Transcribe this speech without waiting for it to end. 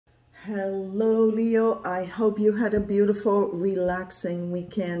Hello, Leo. I hope you had a beautiful, relaxing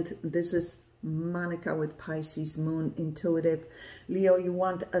weekend. This is Monica with Pisces Moon Intuitive. Leo, you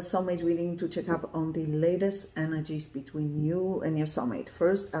want a soulmate reading to check up on the latest energies between you and your soulmate.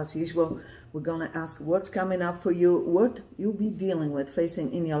 First, as usual, we're going to ask what's coming up for you, what you'll be dealing with,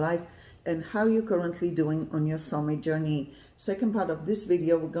 facing in your life, and how you're currently doing on your soulmate journey. Second part of this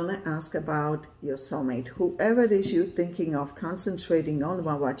video, we're going to ask about your soulmate, whoever it is you're thinking of concentrating on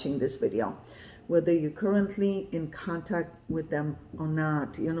while watching this video, whether you're currently in contact with them or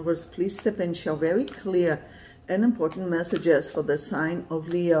not. Universe, please step in, show very clear and important messages for the sign of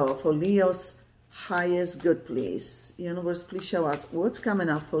Leo, for Leo's highest good, please. Universe, please show us what's coming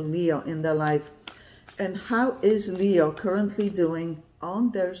up for Leo in their life, and how is Leo currently doing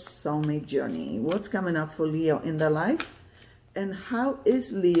on their soulmate journey. What's coming up for Leo in their life, and how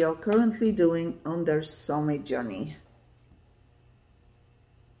is Leo currently doing on their soulmate journey?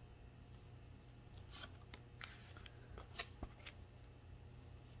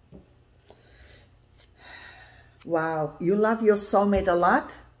 Wow, you love your soulmate a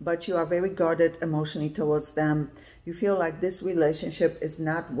lot, but you are very guarded emotionally towards them. You feel like this relationship is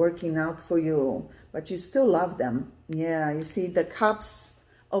not working out for you, but you still love them. Yeah, you see the cups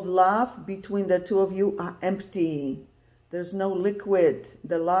of love between the two of you are empty. There's no liquid.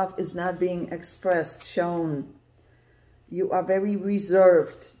 The love is not being expressed, shown. You are very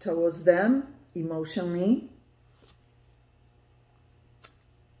reserved towards them emotionally.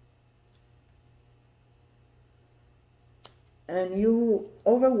 And you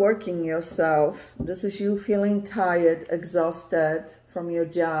overworking yourself. This is you feeling tired, exhausted from your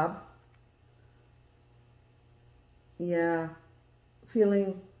job. Yeah,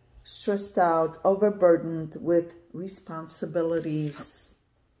 feeling stressed out, overburdened with responsibilities.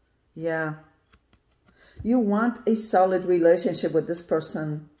 Yeah. You want a solid relationship with this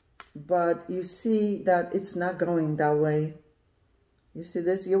person, but you see that it's not going that way. You see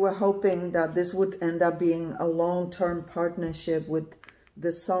this? You were hoping that this would end up being a long-term partnership with the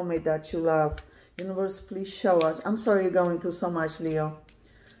soulmate that you love. Universe, please show us. I'm sorry you're going through so much, Leo.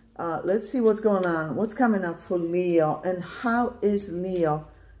 Let's see what's going on. What's coming up for Leo, and how is Leo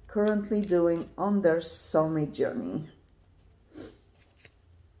currently doing on their soulmate journey?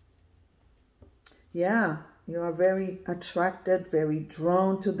 Yeah, you are very attracted, very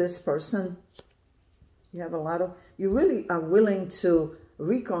drawn to this person. You have a lot of, you really are willing to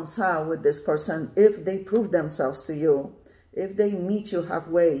reconcile with this person if they prove themselves to you. If they meet you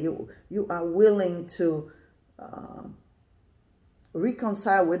halfway, you are willing to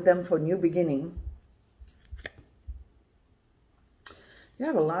reconcile with them for new beginning. You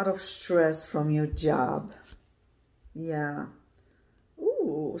have a lot of stress from your job. Yeah.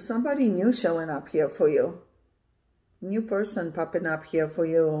 Ooh, somebody new showing up here for you. New person popping up here for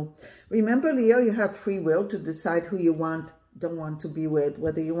you. Remember, Leo, you have free will to decide who you don't want to be with.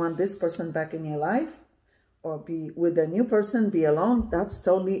 Whether you want this person back in your life or be with a new person, be alone, that's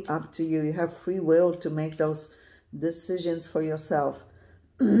totally up to you. You have free will to make those decisions for yourself.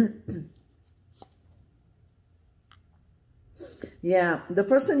 Yeah, the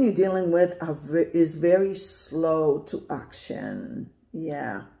person you're dealing with is very slow to action.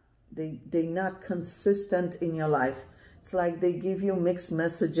 Yeah, they're not consistent in your life. It's like they give you mixed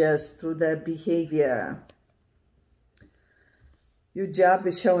messages through their behavior. Your job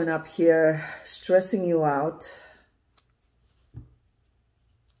is showing up here, stressing you out.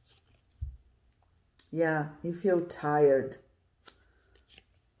 Yeah, you feel tired.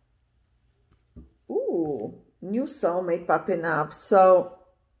 Ooh, new soulmate popping up. So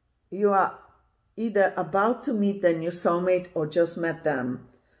you are either about to meet the new soulmate or just met them.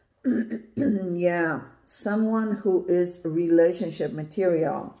 Yeah, someone who is relationship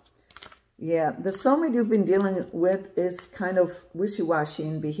material. Yeah, the soulmate you've been dealing with is kind of wishy-washy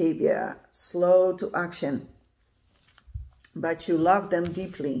in behavior, slow to action, but you love them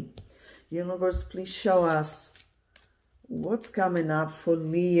deeply. Universe, please show us what's coming up for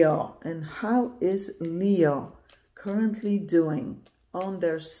Leo, and how is Leo currently doing on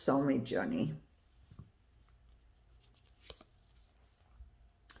their soulmate journey?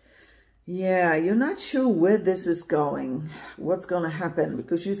 Yeah, you're not sure where this is going, what's going to happen,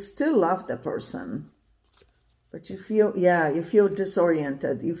 because you still love the person. But you feel, yeah, you feel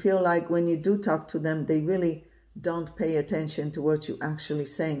disoriented. You feel like when you do talk to them, they really don't pay attention to what you're actually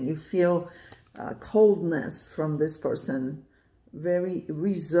saying. You feel coldness from this person, very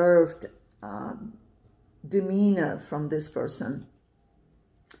reserved demeanor from this person.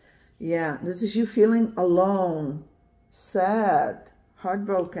 Yeah, this is you feeling alone, sad,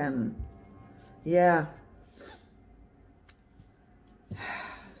 heartbroken. Yeah.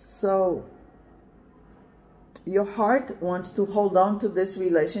 So your heart wants to hold on to this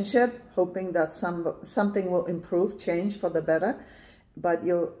relationship, hoping that something will improve, change for the better. But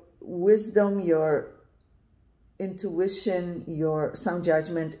your wisdom, your intuition, your sound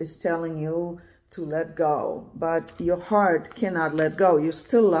judgment is telling you to let go. But your heart cannot let go. You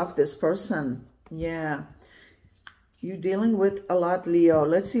still love this person. Yeah. You're dealing with a lot, Leo.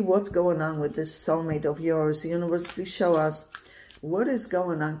 Let's see what's going on with this soulmate of yours. Universe, please show us what is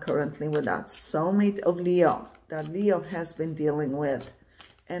going on currently with that soulmate of Leo that Leo has been dealing with.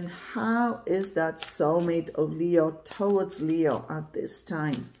 And how is that soulmate of Leo towards Leo at this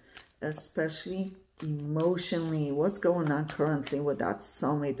time, especially emotionally? What's going on currently with that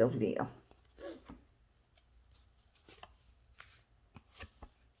soulmate of Leo?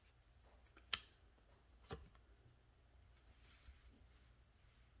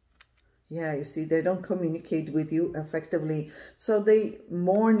 Yeah, you see, they don't communicate with you effectively. So they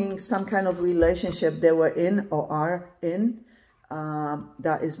mourning some kind of relationship they were in or are in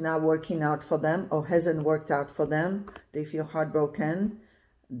that is not working out for them or hasn't worked out for them. They feel heartbroken.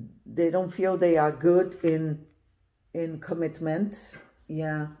 They don't feel they are good in commitment.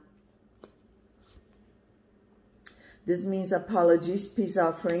 Yeah. This means apologies, peace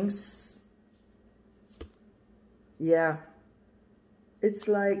offerings. Yeah. It's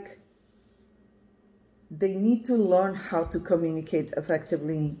like they need to learn how to communicate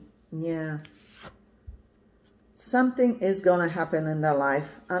effectively. Yeah. Something is going to happen in their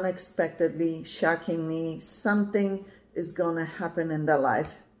life. Unexpectedly, shockingly, something is going to happen in their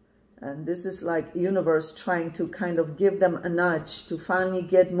life. And this is like universe trying to kind of give them a nudge to finally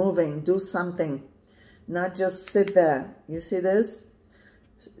get moving, do something. Not just sit there. You see this?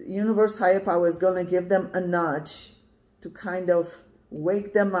 Universe, higher power is going to give them a nudge to kind of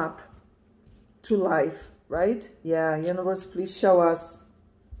wake them up to life, right? Yeah, universe, please show us.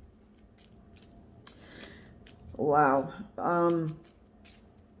 Wow.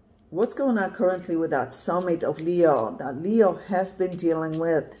 What's going on currently with that soulmate of Leo that Leo has been dealing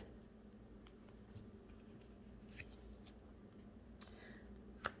with?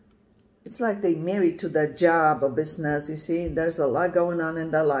 It's like they married to their job or business. You see, there's a lot going on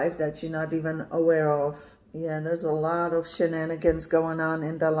in their life that you're not even aware of. Yeah, there's a lot of shenanigans going on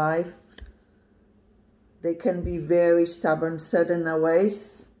in their life. They can be very stubborn, set in their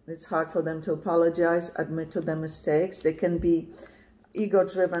ways. It's hard for them to apologize, admit to their mistakes. They can be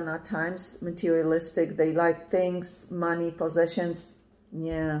ego-driven at times, materialistic. They like things, money, possessions.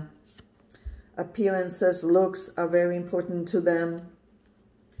 Yeah. Appearances, looks are very important to them.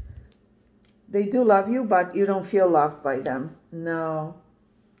 They do love you, but you don't feel loved by them. No.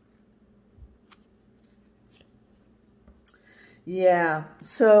 Yeah.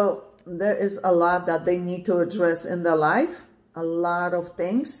 So there is a lot that they need to address in their life. A lot of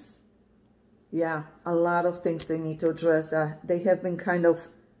things. Yeah, a lot of things they need to address that they have been kind of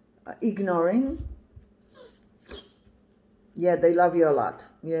ignoring. Yeah, they love you a lot.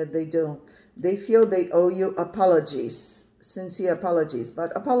 Yeah, they do. They feel they owe you apologies, sincere apologies.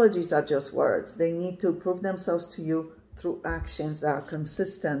 But apologies are just words. They need to prove themselves to you through actions that are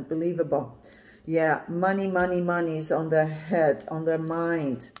consistent, believable. Yeah, money, money, money is on their head, on their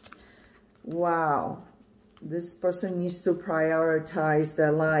mind. Wow. This person needs to prioritize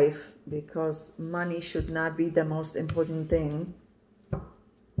their life because money should not be the most important thing.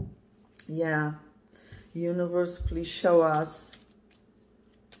 Yeah. Universe, please show us.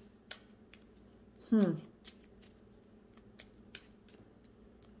 When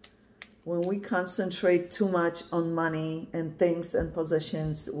we concentrate too much on money and things and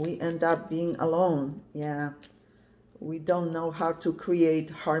possessions, we end up being alone. Yeah. We don't know how to create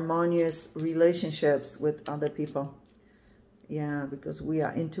harmonious relationships with other people. Yeah, because we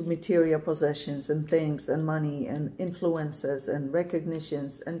are into material possessions and things and money and influences and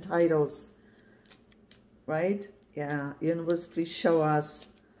recognitions and titles. Right? Yeah. Universe, please show us.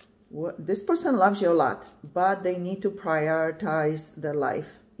 This person loves you a lot, but they need to prioritize their life.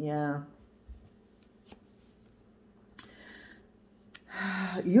 Yeah.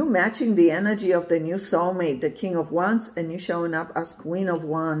 You matching the energy of the new soulmate, the King of Wands, and you showing up as Queen of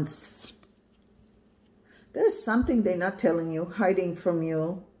Wands. There's something they're not telling you, hiding from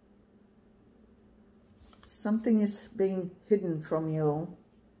you. Something is being hidden from you.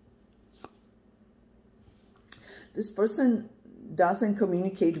 This person doesn't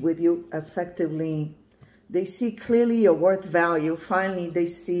communicate with you effectively. They see clearly your worth value. Finally, they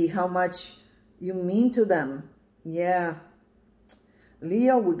see how much you mean to them. Yeah.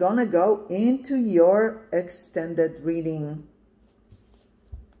 Leo, we're going to go into your extended reading.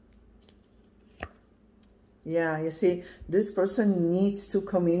 Yeah, you see, this person needs to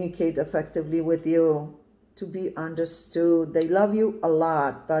communicate effectively with you, to be understood. They love you a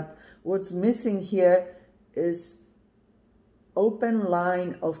lot, but what's missing here is open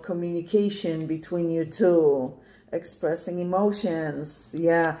line of communication between you two, expressing emotions.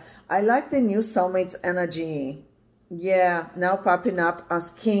 Yeah, I like the new soulmates energy. Yeah, now popping up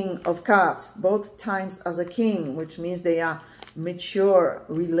as King of Cups, both times as a king, which means they are mature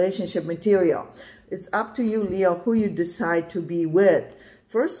relationship material. It's up to you, Leo, who you decide to be with.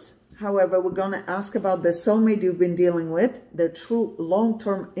 First, however, we're going to ask about the soulmate you've been dealing with, their true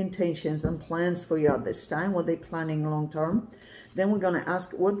long-term intentions and plans for you at this time, what they're planning long-term. Then we're going to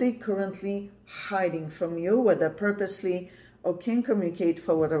ask what they're currently hiding from you, whether purposely or can communicate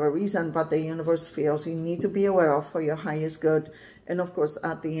for whatever reason, but the universe feels you need to be aware of for your highest good. And of course,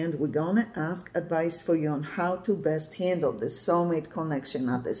 at the end, we're going to ask advice for you on how to best handle this soulmate connection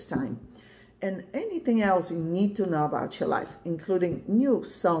at this time. And anything else you need to know about your life, including new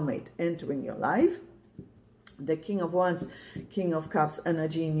soulmate entering your life, the King of Wands, King of Cups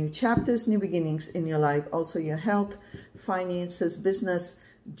energy, new chapters, new beginnings in your life, also your health, finances, business,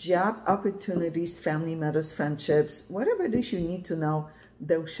 job opportunities, family matters, friendships, whatever it is you need to know,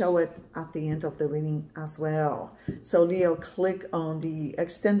 they'll show it at the end of the reading as well. So Leo, click on the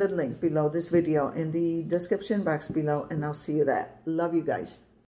extended link below this video in the description box below, and I'll see you there. Love you guys.